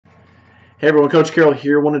Hey everyone, Coach Carroll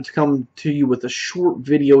here. Wanted to come to you with a short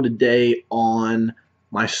video today on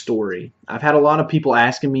my story. I've had a lot of people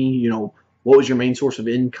asking me, what was your main source of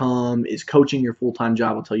income? Is coaching your full-time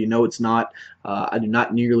job? I'll tell you, no, it's not. I do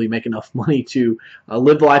not nearly make enough money to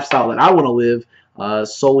live the lifestyle that I want to live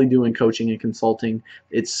solely doing coaching and consulting.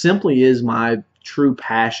 It simply is my true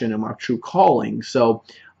passion and my true calling. So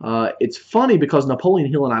it's funny because Napoleon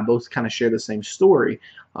Hill and I both kind of share the same story.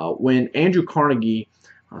 When Andrew Carnegie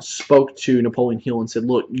spoke to Napoleon Hill and said,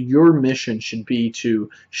 look, your mission should be to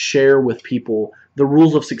share with people the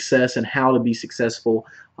rules of success and how to be successful,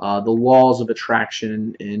 the laws of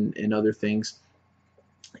attraction and other things.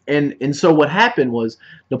 And so what happened was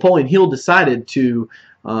Napoleon Hill decided to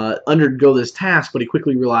undergo this task, but he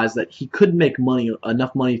quickly realized that he couldn't make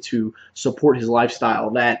enough money to support his lifestyle,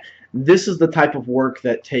 that this is the type of work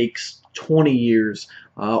that takes 20 years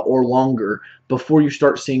or longer before you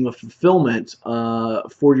start seeing the fulfillment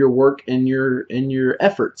for your work and your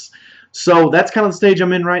efforts. So that's kind of the stage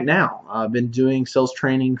I'm in right now. I've been doing sales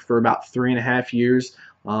training for about 3.5 years,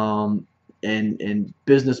 and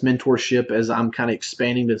business mentorship, as I'm kind of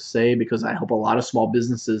expanding to say, because I help a lot of small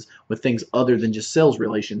businesses with things other than just sales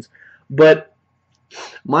relations. But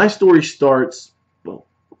my story starts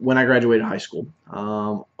when I graduated high school.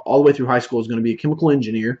 All the way through high school, I was going to be a chemical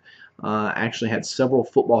engineer. I actually had several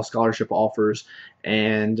football scholarship offers,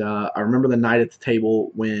 and I remember the night at the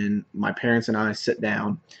table when my parents and I sat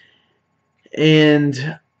down,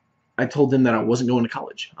 and I told them that I wasn't going to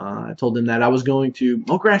college. I told them that I was going to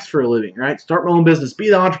mow grass for a living, right? Start my own business, be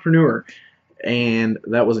the entrepreneur, and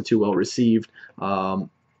that wasn't too well received.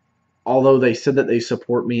 Although they said that they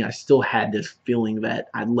support me, I still had this feeling that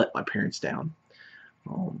I'd let my parents down.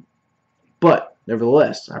 But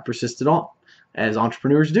nevertheless, I persisted on, as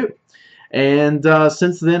entrepreneurs do. And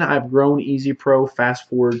since then, I've grown Easy Pro. Fast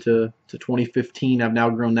forward to 2015, I've now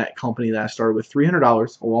grown that company that I started with $300,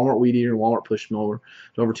 a Walmart weed eater, and Walmart push mower,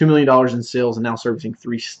 to over $2 million in sales, and now servicing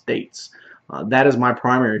 3 states. That is my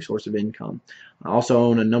primary source of income. I also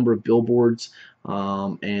own a number of billboards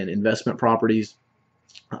and investment properties.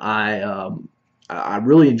 I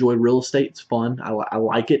really enjoy real estate. It's fun. I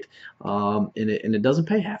like it, and it doesn't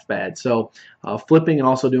pay half bad. So flipping and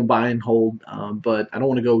also doing buy and hold, but I don't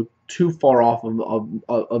want to go too far off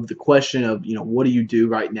of the question of what do you do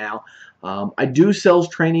right now. I do sales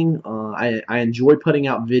training. I enjoy putting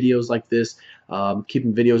out videos like this,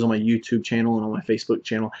 keeping videos on my YouTube channel and on my Facebook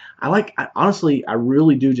channel. Honestly, I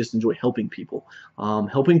really do just enjoy helping people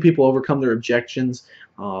overcome their objections,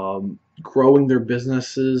 growing their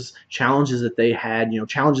businesses, challenges that they had,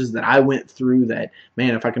 challenges that I went through that,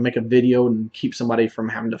 man, if I can make a video and keep somebody from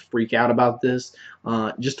having to freak out about this,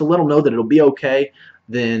 just to let them know that it'll be okay,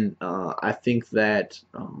 then I think that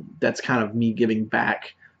that's kind of me giving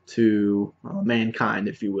back to mankind,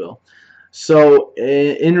 if you will. So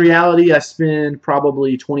in reality, I spend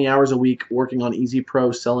probably 20 hours a week working on Easy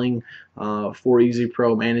Pro, selling for Easy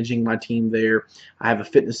Pro, managing my team there. I have a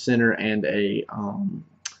fitness center and a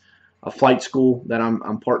flight school that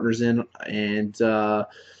I'm partners in, and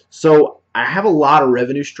so I have a lot of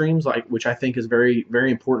revenue streams, which I think is very,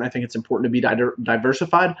 very important. I think it's important to be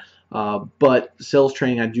diversified, but sales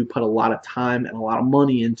training I do put a lot of time and a lot of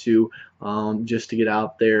money into, just to get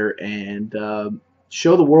out there and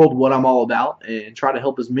show the world what I'm all about and try to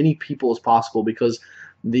help as many people as possible, because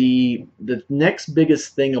the next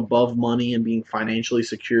biggest thing above money and being financially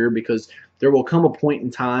secure, because there will come a point in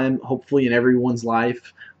time, hopefully in everyone's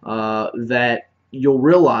life, that you'll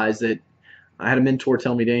realize that. I had a mentor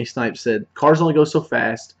tell me, Danny Snipes said, cars only go so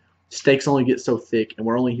fast, steaks only get so thick, and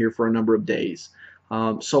we're only here for a number of days.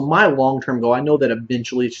 So my long-term goal, I know that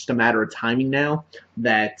eventually it's just a matter of timing now,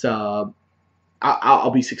 that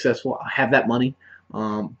I'll be successful, I'll have that money,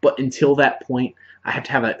 but until that point, I have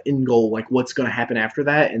to have an end goal, like what's going to happen after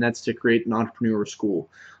that, and that's to create an entrepreneur school.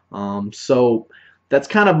 So that's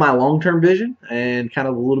kind of my long-term vision and kind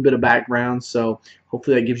of a little bit of background, so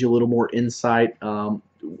hopefully that gives you a little more insight.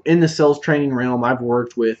 In the sales training realm, I've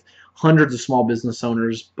worked with hundreds of small business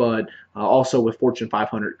owners, but also with Fortune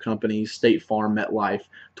 500 companies, State Farm, MetLife,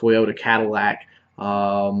 Toyota, Cadillac,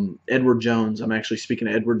 Edward Jones. I'm actually speaking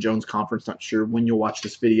at Edward Jones conference. Not sure when you'll watch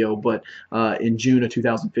this video, but in June of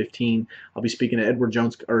 2015, I'll be speaking at Edward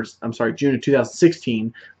Jones, or I'm sorry, June of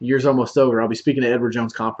 2016. The year's almost over. I'll be speaking at Edward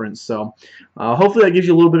Jones conference. So hopefully that gives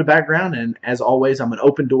you a little bit of background. And as always, I'm an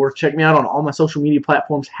open door. Check me out on all my social media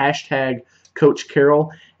platforms. # Coach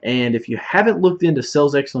Carroll. And if you haven't looked into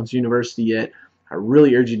Sales Excellence University yet, I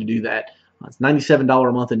really urge you to do that. It's $97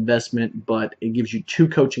 a month investment, but it gives you 2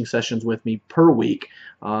 coaching sessions with me per week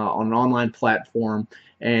on an online platform.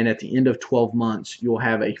 And at the end of 12 months, you'll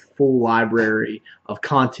have a full library of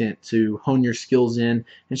content to hone your skills in.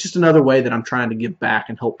 It's just another way that I'm trying to give back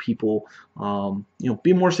and help people,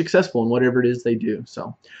 be more successful in whatever it is they do.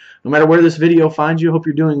 So, no matter where this video finds you, I hope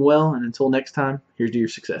you're doing well. And until next time, here's to your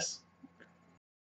success.